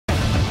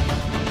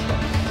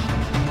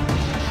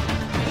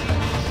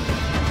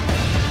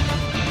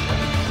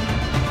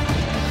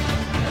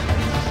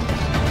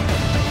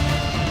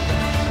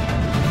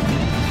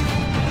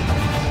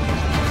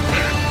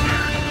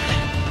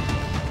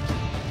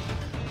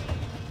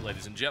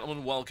Ladies and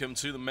gentlemen, welcome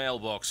to the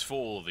Mailbox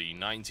for the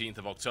 19th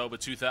of October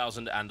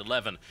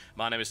 2011.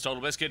 My name is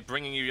Totalbiscuit,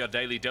 bringing you your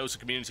daily dose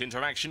of community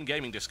interaction,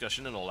 gaming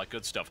discussion, and all that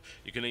good stuff.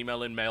 You can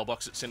email in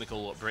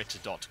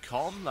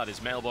mailbox@cynicalbrit.com. That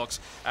is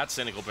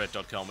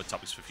mailbox@cynicalbrit.com with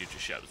topics for future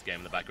shows. The game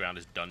in the background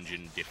is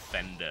Dungeon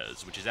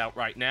Defenders, which is out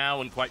right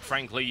now, and quite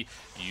frankly,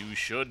 you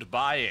should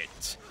buy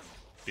it.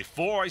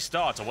 Before I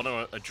start, I want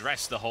to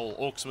address the whole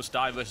Orcs Must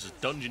Die versus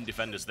Dungeon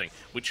Defenders thing.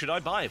 Which should I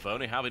buy if I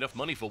only have enough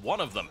money for one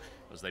of them?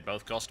 Because they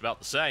both cost about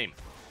the same.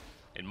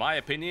 In my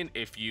opinion,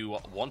 if you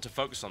want to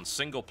focus on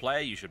single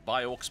player, you should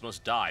buy Orcs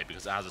Must Die,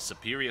 because it has a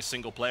superior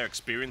single player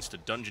experience to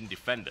Dungeon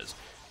Defenders.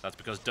 That's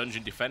because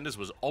Dungeon Defenders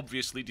was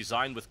obviously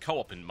designed with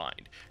co-op in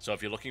mind. So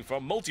if you're looking for a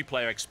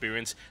multiplayer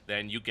experience,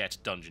 then you get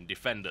Dungeon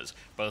Defenders.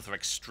 Both are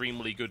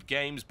extremely good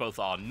games, both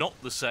are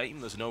not the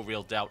same, there's no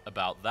real doubt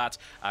about that,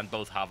 and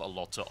both have a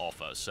lot to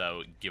offer,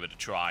 so give it a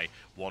try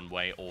one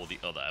way or the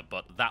other.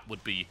 But that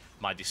would be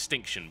my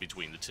distinction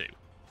between the two.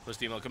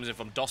 First email comes in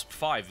from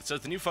DOSP5 that says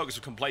the new focus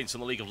of complaints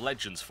on the League of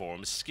Legends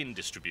forum is skin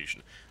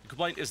distribution. The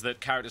complaint is that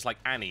characters like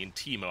Annie and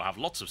Teemo have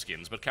lots of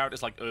skins, but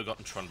characters like Urgot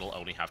and Trundle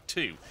only have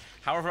 2.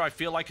 However, I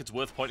feel like it's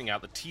worth pointing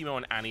out that Teemo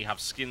and Annie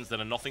have skins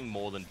that are nothing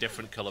more than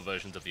different colour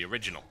versions of the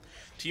original.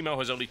 Teemo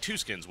has only 2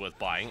 skins worth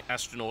buying,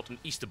 Astronaut and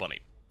Easter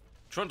Bunny.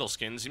 Trundle's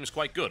skin seems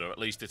quite good, or at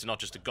least it's not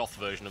just a goth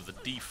version of the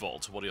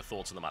default. What are your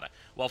thoughts on the matter?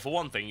 Well, for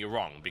one thing, you're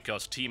wrong,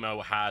 because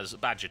Teemo has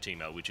Badger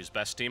Teemo, which is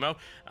best Teemo,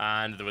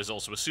 and there is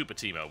also a Super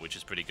Teemo, which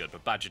is pretty good,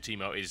 but Badger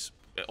Teemo is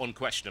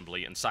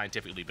unquestionably and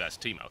scientifically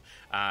best Teemo.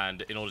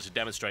 And in order to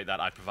demonstrate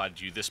that, I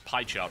provided you this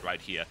pie chart right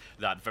here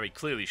that very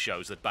clearly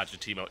shows that Badger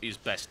Teemo is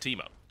best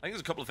Teemo. I think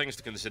there's a couple of things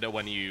to consider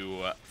when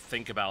you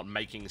think about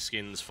making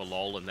skins for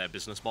LoL and their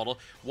business model.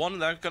 One,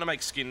 they're going to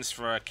make skins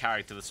for a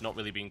character that's not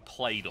really being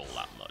played all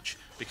that much,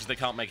 because they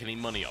can't make any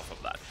money off of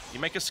that.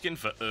 You make a skin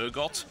for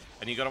Urgot,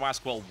 and you've got to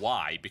ask, well,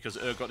 why? Because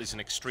Urgot is an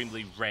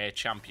extremely rare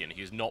champion.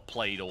 He's not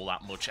played all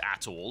that much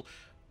at all.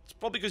 It's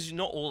probably because he's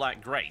not all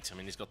that great. I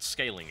mean, he's got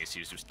scaling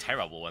issues. He was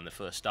terrible when they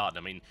first started.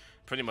 I mean,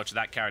 pretty much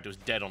that character was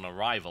dead on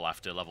arrival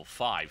after level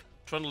 5.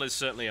 Trundle is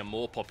certainly a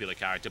more popular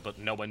character, but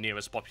nowhere near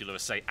as popular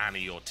as, say,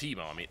 Annie or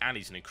Teemo. I mean,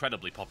 Annie's an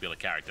incredibly popular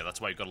character.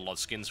 That's why you've got a lot of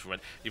skins for it.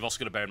 You've also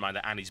got to bear in mind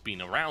that Annie's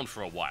been around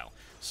for a while.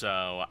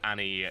 So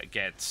Annie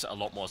gets a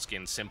lot more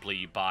skins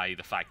simply by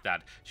the fact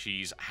that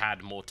she's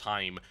had more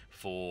time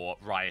for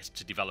Riot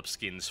to develop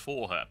skins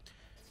for her.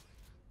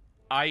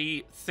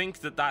 I think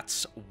that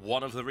that's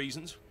one of the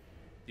reasons.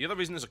 The other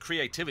reason is a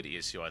creativity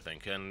issue, I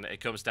think, and it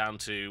comes down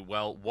to,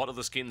 well, what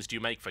other skins do you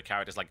make for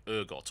characters like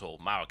Urgot or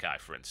Maokai,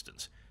 for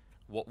instance?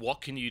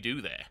 What can you do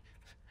there?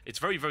 It's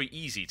very, very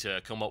easy to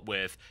come up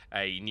with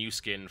a new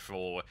skin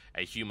for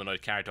a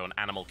humanoid character or an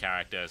animal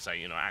character, say,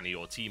 you know, Annie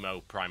or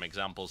Teemo, prime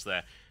examples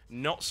there.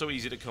 Not so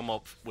easy to come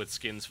up with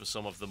skins for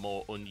some of the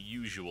more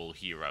unusual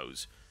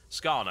heroes.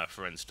 Skarner,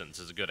 for instance,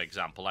 is a good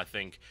example. I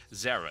think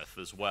Xerath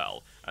as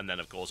well, and then,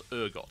 of course,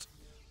 Urgot,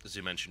 as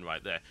you mentioned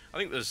right there. I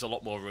think there's a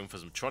lot more room for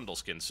some Trundle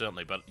skins,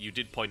 certainly, but you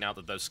did point out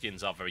that those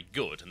skins are very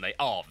good, and they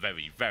are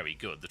very, very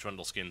good. The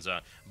Trundle skins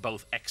are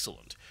both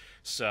excellent.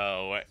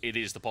 So it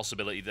is the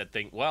possibility that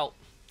think, well,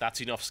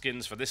 that's enough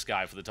skins for this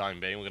guy for the time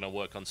being, we're going to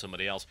work on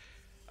somebody else.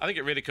 I think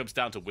it really comes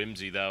down to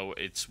whimsy, though.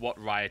 It's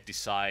what Riot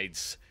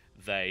decides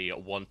they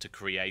want to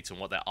create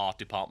and what their art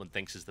department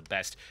thinks is the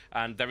best,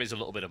 and there is a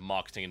little bit of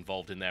marketing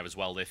involved in there as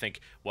well. They think,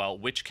 well,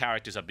 which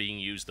characters are being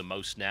used the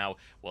most now?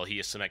 Well,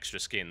 here's some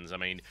extra skins. I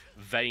mean,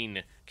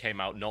 Vayne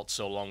came out not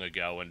so long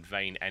ago, and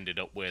Vayne ended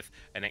up with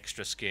an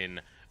extra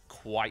skin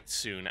quite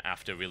soon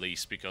after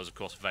release, because of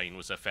course Vayne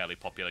was a fairly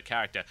popular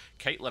character.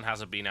 Caitlyn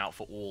hasn't been out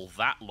for all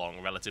that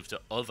long relative to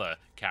other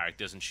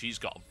characters, and she's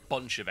got a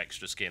bunch of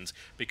extra skins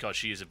because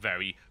she is a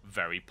very,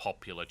 very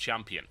popular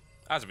champion.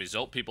 As a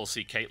result, people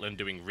see Caitlyn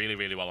doing really,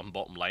 really well on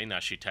bottom lane,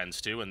 as she tends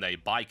to, and they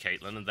buy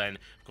Caitlyn, and then,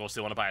 of course, they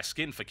want to buy a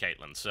skin for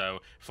Caitlyn.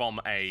 So, from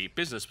a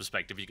business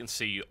perspective, you can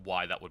see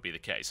why that would be the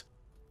case.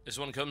 This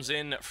one comes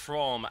in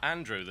from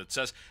Andrew that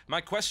says, my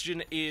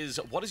question is,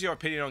 what is your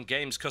opinion on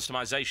games'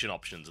 customization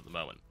options at the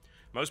moment?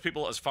 Most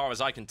people, as far as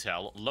I can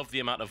tell, love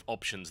the amount of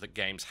options that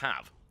games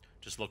have.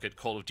 Just look at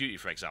Call of Duty,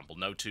 for example.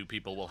 No two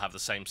people will have the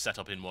same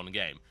setup in one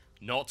game.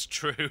 Not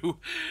true.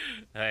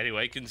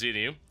 Anyway,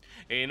 continue.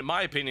 In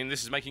my opinion,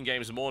 this is making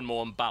games more and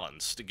more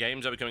unbalanced.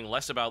 Games are becoming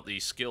less about the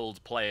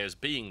skilled players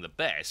being the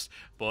best,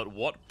 but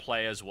what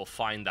players will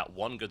find that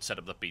one good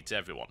setup that beats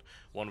everyone.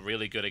 One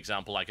really good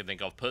example I can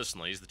think of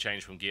personally is the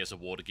change from Gears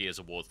of War to Gears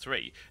of War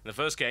 3. In the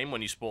first game,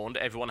 when you spawned,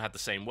 everyone had the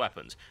same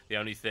weapons. The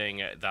only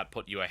thing that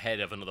put you ahead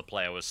of another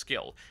player was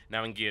skill.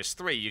 Now in Gears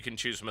 3, you can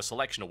choose from a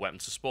selection of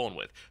weapons to spawn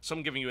with,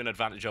 some giving you an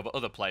advantage over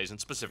other players in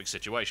specific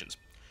situations.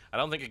 I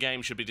don't think a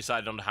game should be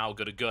decided on how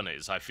good a gun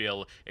is. I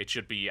feel it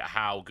should be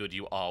how good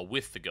you are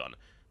with the gun.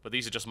 But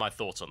these are just my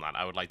thoughts on that.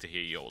 I would like to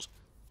hear yours.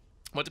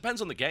 Well, it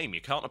depends on the game.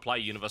 You can't apply a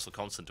universal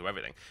constant to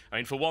everything. I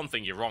mean, for one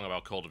thing, you're wrong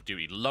about Call of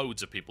Duty.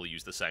 Loads of people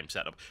use the same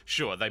setup.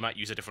 Sure, they might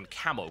use a different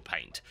camo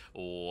paint,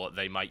 or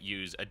they might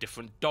use a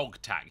different dog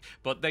tag,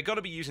 but they're going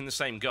to be using the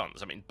same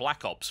guns. I mean,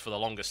 Black Ops, for the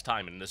longest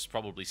time, and this is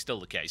probably still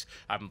the case,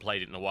 I haven't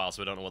played it in a while,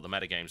 so I don't know what the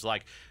metagame's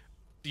like,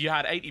 you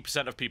had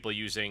 80% of people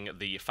using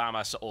the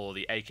FAMAS or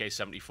the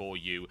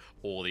AK-74U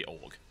or the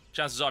AUG.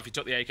 Chances are, if you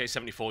took the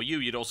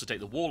AK-74U, you'd also take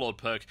the Warlord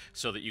perk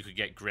so that you could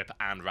get grip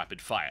and rapid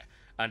fire.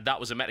 And that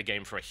was a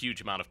metagame for a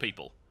huge amount of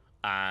people.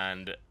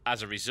 And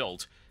as a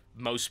result,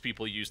 most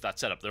people used that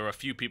setup. There are a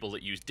few people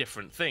that use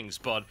different things,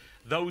 but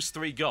those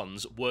three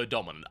guns were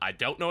dominant. I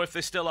don't know if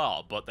they still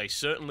are, but they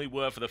certainly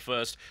were for the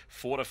first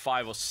 4 to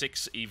 5 or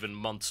 6 even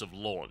months of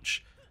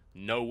launch.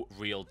 No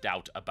real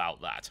doubt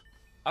about that.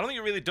 I don't think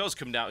it really does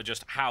come down to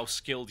just how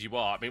skilled you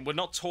are. I mean, we're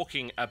not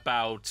talking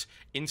about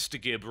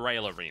Instagib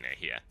Rail Arena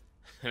here.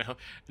 You know,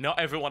 not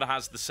everyone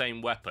has the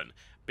same weapon,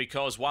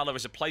 because while there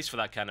is a place for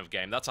that kind of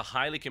game, that's a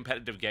highly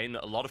competitive game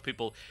that a lot of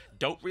people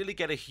don't really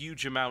get a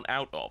huge amount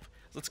out of.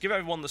 Let's give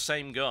everyone the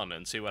same gun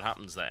and see what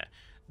happens there.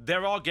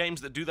 There are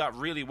games that do that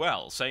really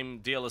well. Same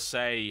deal as,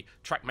 say,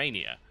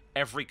 Trackmania.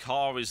 Every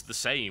car is the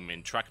same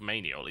in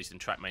Trackmania, or at least in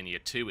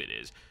Trackmania 2 it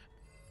is.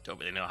 Don't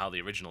really know how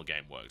the original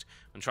game worked.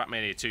 In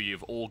Trackmania 2,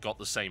 you've all got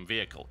the same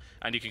vehicle.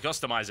 And you can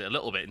customize it a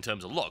little bit in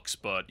terms of looks,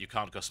 but you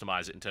can't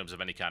customize it in terms of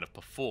any kind of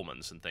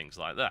performance and things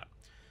like that.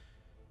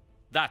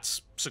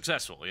 That's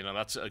successful, you know,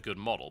 that's a good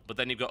model. But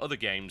then you've got other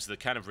games that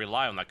kind of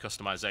rely on that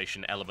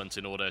customization element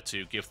in order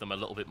to give them a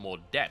little bit more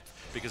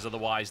depth, because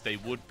otherwise they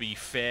would be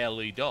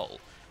fairly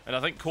dull. And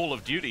I think Call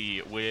of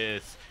Duty,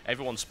 with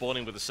everyone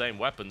spawning with the same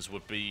weapons,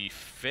 would be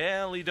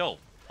fairly dull,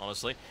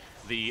 honestly.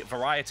 The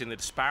variety and the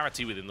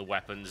disparity within the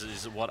weapons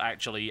is what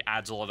actually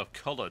adds a lot of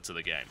colour to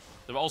the game.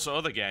 There are also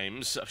other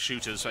games,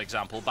 shooters for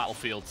example,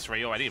 Battlefield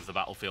 3 or any of the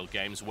Battlefield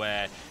games,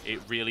 where it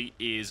really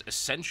is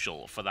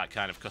essential for that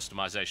kind of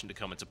customization to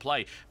come into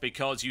play,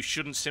 because you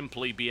shouldn't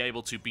simply be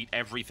able to beat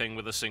everything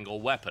with a single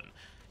weapon.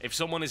 If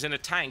someone is in a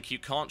tank, you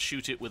can't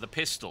shoot it with a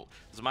pistol.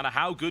 Doesn't matter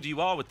how good you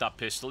are with that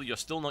pistol, you're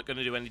still not going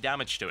to do any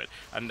damage to it.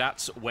 And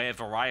that's where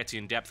variety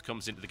and depth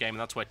comes into the game, and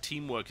that's where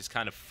teamwork is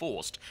kind of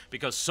forced,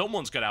 because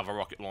someone's going to have a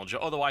rocket launcher,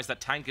 otherwise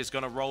that tank is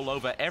going to roll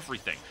over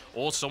everything.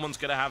 Or someone's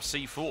going to have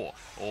C4,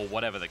 or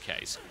whatever the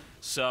case.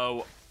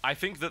 So I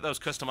think that those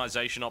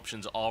customization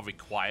options are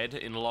required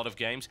in a lot of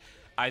games.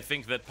 I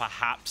think that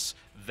perhaps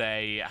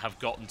they have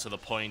gotten to the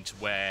point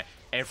where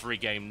every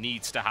game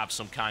needs to have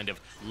some kind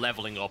of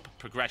leveling up,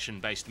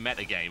 progression-based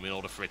metagame in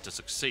order for it to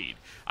succeed.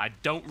 I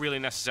don't really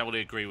necessarily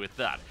agree with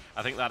that.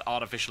 I think that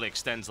artificially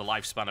extends the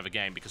lifespan of a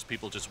game because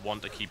people just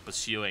want to keep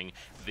pursuing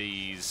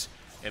these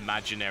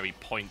imaginary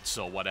points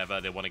or whatever.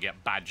 They want to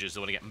get badges,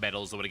 they want to get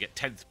medals, they want to get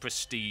 10th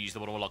prestige, they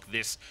want to unlock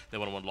this, they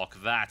want to unlock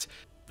that.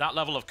 That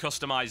level of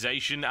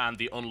customization and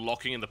the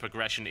unlocking and the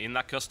progression in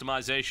that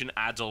customization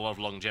adds a lot of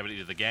longevity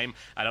to the game.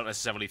 I don't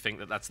necessarily think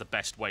that that's the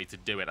best way to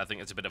do it. I think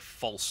it's a bit of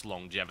false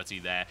longevity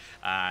there,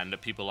 and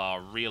people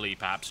are really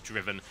perhaps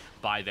driven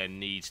by their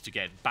need to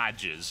get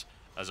badges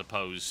as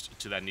opposed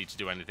to their need to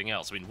do anything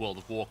else. I mean, World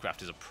of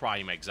Warcraft is a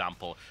prime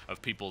example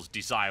of people's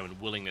desire and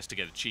willingness to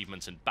get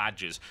achievements and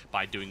badges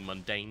by doing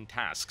mundane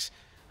tasks.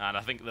 And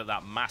I think that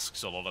that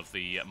masks a lot of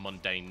the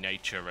mundane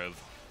nature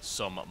of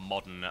some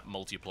modern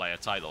multiplayer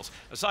titles.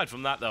 Aside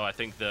from that, though, I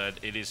think that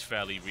it is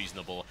fairly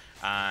reasonable,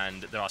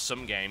 and there are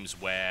some games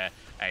where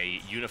a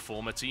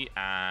uniformity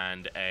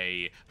and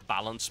a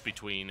balance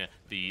between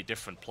the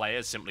different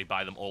players, simply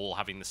by them all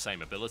having the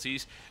same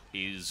abilities,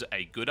 is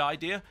a good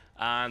idea,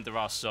 and there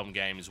are some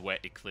games where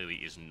it clearly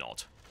is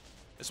not.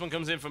 This one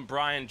comes in from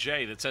Brian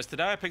J. that says,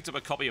 "Today I picked up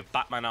a copy of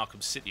Batman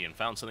Arkham City and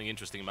found something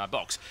interesting in my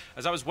box.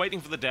 As I was waiting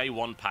for the day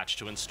one patch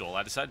to install,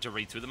 I decided to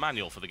read through the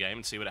manual for the game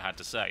and see what it had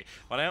to say.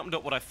 When I opened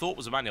up what I thought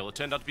was a manual, it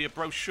turned out to be a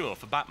brochure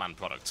for Batman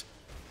products.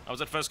 I was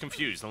at first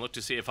confused and looked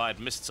to see if I had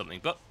missed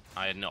something, but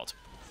I had not.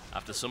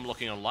 After some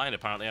looking online,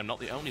 apparently I'm not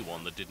the only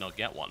one that did not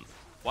get one.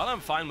 While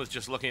I'm fine with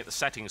just looking at the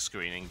settings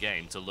screen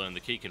in-game to learn the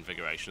key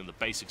configuration and the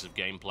basics of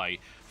gameplay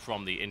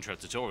from the intro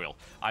tutorial,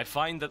 I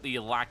find that the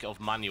lack of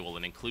manual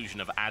and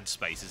inclusion of ad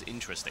space is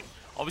interesting.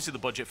 Obviously the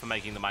budget for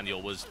making the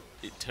manual was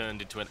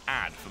turned into an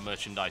ad for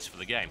merchandise for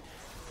the game.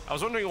 I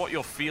was wondering what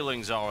your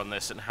feelings are on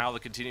this and how the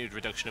continued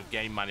reduction of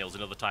game manuals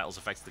in other titles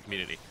affects the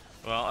community."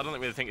 Well, I don't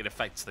really think it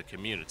affects the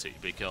community,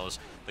 because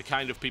the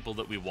kind of people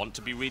that we want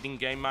to be reading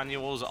game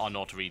manuals are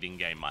not reading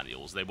game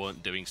manuals. They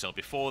weren't doing so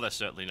before, they're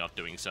certainly not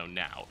doing so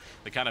now.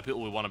 The kind of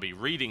people we want to be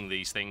reading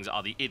these things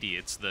are the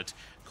idiots that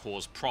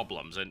cause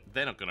problems, and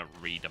they're not going to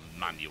read a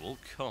manual.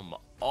 Come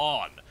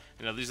on!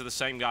 You know, these are the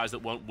same guys that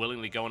won't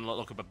willingly go and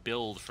look up a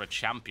build for a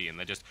champion.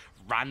 They just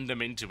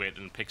random into it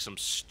and pick some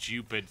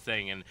stupid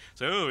thing and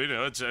say, "Oh, you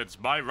know, it's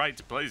my right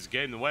to play this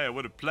game the way I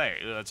want to play."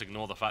 Let's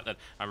ignore the fact that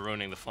I'm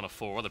ruining the fun of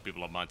 4 other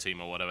people on my team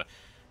or whatever.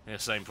 The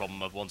same problem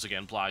once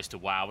again applies to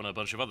WoW and a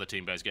bunch of other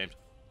team-based games.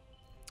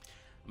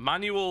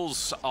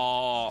 Manuals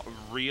are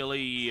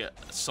really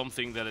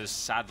something that has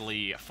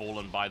sadly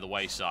fallen by the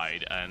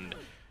wayside, and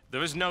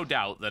there is no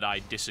doubt that I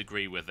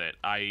disagree with it.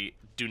 I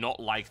do not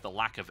like the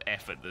lack of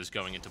effort that is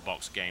going into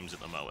box games at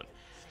the moment.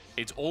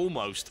 it's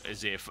almost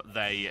as if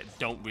they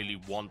don't really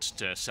want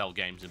to sell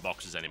games in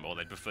boxes anymore.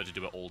 They prefer to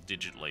do it all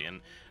digitally,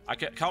 and I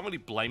can't really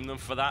blame them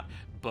for that,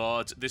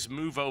 but this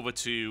move over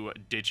to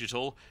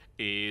digital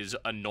is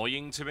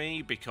annoying to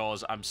me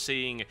because I'm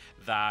seeing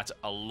that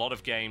a lot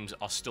of games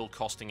are still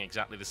costing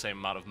exactly the same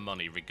amount of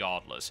money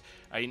regardless.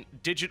 I mean,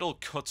 digital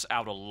cuts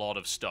out a lot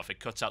of stuff. It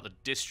cuts out the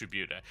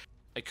distributor.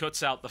 It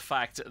cuts out the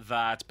fact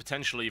that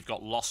potentially you've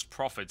got lost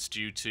profits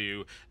due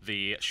to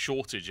the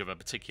shortage of a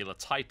particular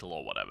title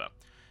or whatever.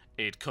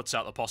 It cuts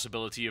out the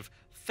possibility of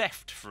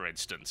theft, for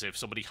instance, if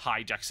somebody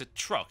hijacks a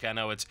truck. I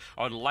know it's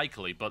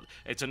unlikely, but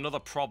it's another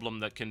problem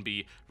that can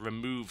be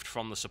removed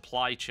from the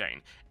supply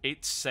chain.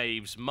 It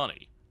saves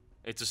money.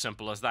 It's as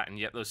simple as that, and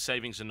yet those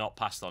savings are not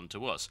passed on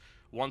to us.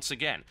 Once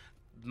again,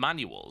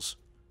 manuals.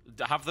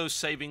 Have those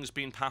savings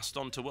been passed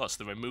on to us?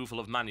 The removal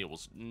of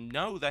manuals?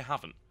 No, they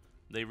haven't.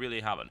 They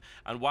really haven't.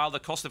 And while the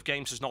cost of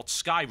games has not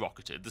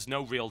skyrocketed, there's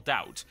no real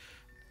doubt.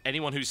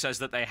 Anyone who says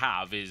that they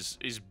have is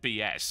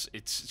BS.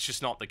 It's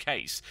just not the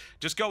case.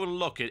 Just go and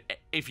look at,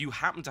 if you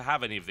happen to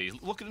have any of these,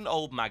 look at an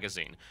old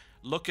magazine.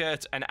 Look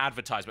at an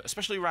advertisement,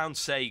 especially around,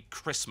 say,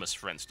 Christmas,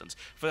 for instance,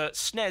 for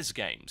SNES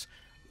games.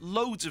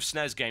 Loads of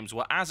SNES games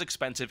were as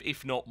expensive,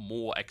 if not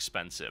more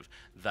expensive,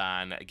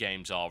 than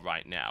games are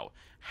right now.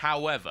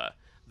 However,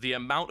 the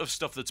amount of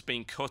stuff that's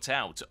being cut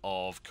out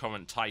of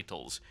current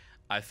titles,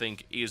 I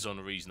think, is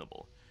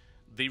unreasonable.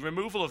 The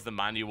removal of the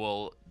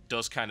manual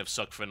does kind of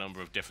suck for a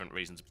number of different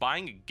reasons.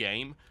 Buying a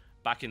game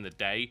back in the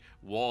day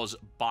was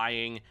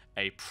buying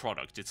a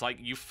product. It's like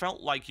you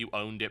felt like you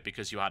owned it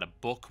because you had a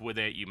book with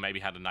it, you maybe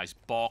had a nice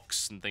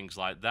box and things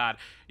like that.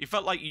 You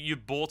felt like you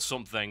bought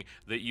something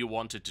that you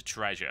wanted to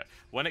treasure.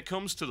 When it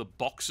comes to the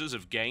boxes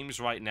of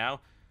games right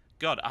now,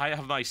 God, I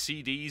have my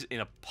CDs in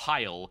a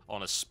pile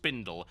on a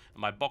spindle,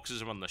 and my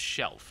boxes are on the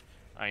shelf.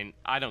 I mean,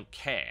 I don't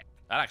care.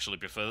 I'd actually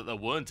prefer that there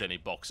weren't any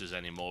boxes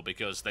anymore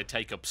because they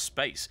take up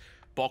space.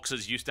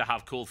 Boxes used to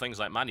have cool things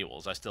like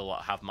manuals. I still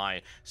have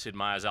my Sid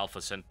Meier's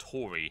Alpha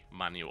Centauri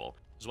manual.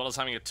 As well as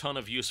having a ton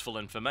of useful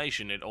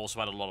information, it also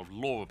had a lot of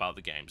lore about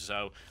the game.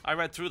 So I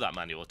read through that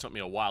manual. It took me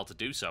a while to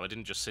do so. I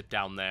didn't just sit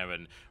down there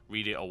and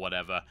read it or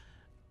whatever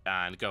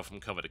and go from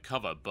cover to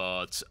cover,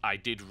 but I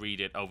did read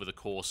it over the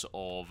course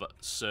of a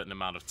certain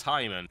amount of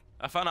time, and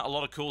I found out a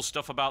lot of cool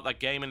stuff about that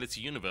game and its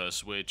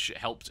universe, which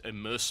helped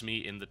immerse me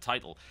in the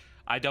title.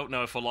 I don't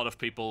know if a lot of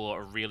people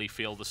really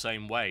feel the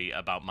same way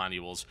about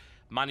manuals.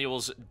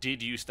 Manuals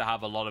did used to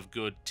have a lot of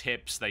good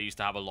tips, they used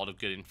to have a lot of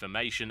good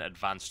information,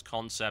 advanced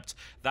concepts.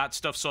 That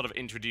stuff's sort of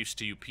introduced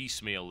to you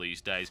piecemeal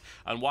these days,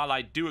 and while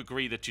I do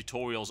agree that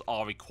tutorials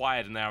are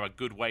required and they are a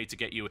good way to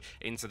get you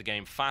into the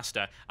game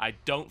faster, I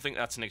don't think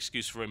that's an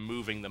excuse for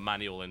removing the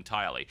manual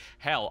entirely.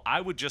 Hell, I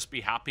would just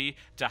be happy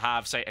to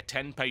have, say, a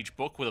 10-page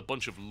book with a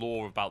bunch of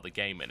lore about the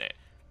game in it.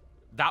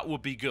 That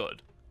would be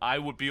good. I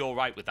would be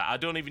alright with that. I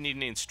don't even need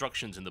any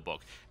instructions in the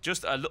book.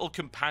 Just a little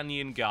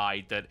companion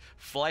guide that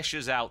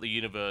fleshes out the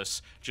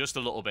universe just a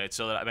little bit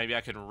so that maybe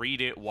I can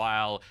read it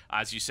while,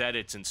 as you said,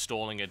 it's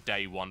installing a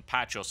day one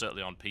patch, or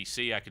certainly on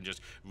PC, I can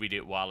just read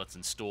it while it's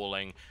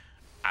installing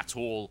at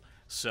all.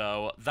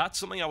 So that's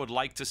something I would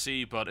like to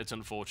see, but it's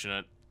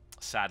unfortunate,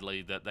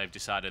 sadly, that they've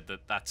decided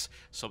that that's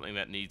something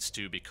that needs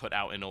to be cut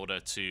out in order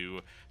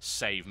to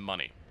save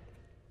money.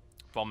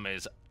 Problem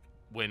is,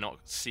 we're not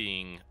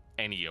seeing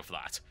any of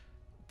that.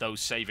 Those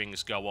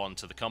savings go on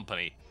to the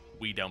company.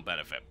 We don't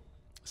benefit.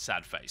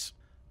 Sad face.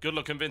 Good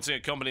luck convincing a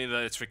company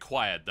that it's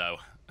required, though,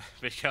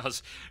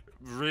 because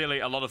really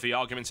a lot of the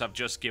arguments I've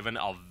just given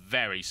are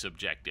very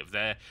subjective.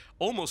 They're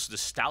almost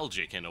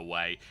nostalgic in a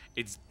way.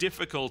 It's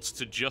difficult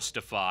to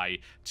justify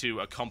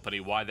to a company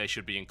why they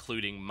should be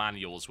including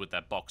manuals with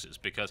their boxes,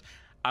 because,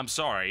 I'm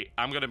sorry,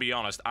 I'm going to be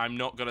honest, I'm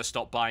not going to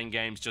stop buying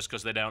games just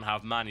because they don't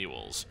have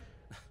manuals.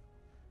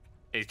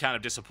 It kind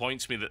of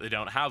disappoints me that they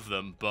don't have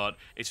them, but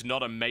it's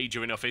not a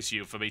major enough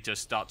issue for me to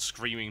start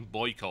screaming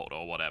boycott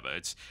or whatever.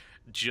 It's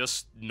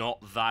just not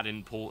that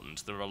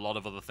important. There are a lot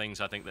of other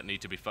things I think that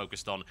need to be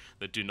focused on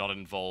that do not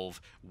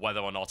involve whether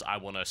or not I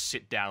want to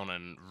sit down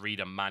and read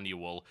a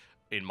manual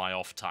in my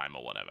off time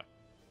or whatever.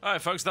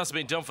 Alright folks, that's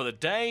been done for the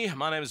day.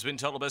 My name has been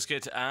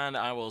Totalbiscuit, and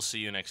I will see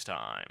you next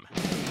time.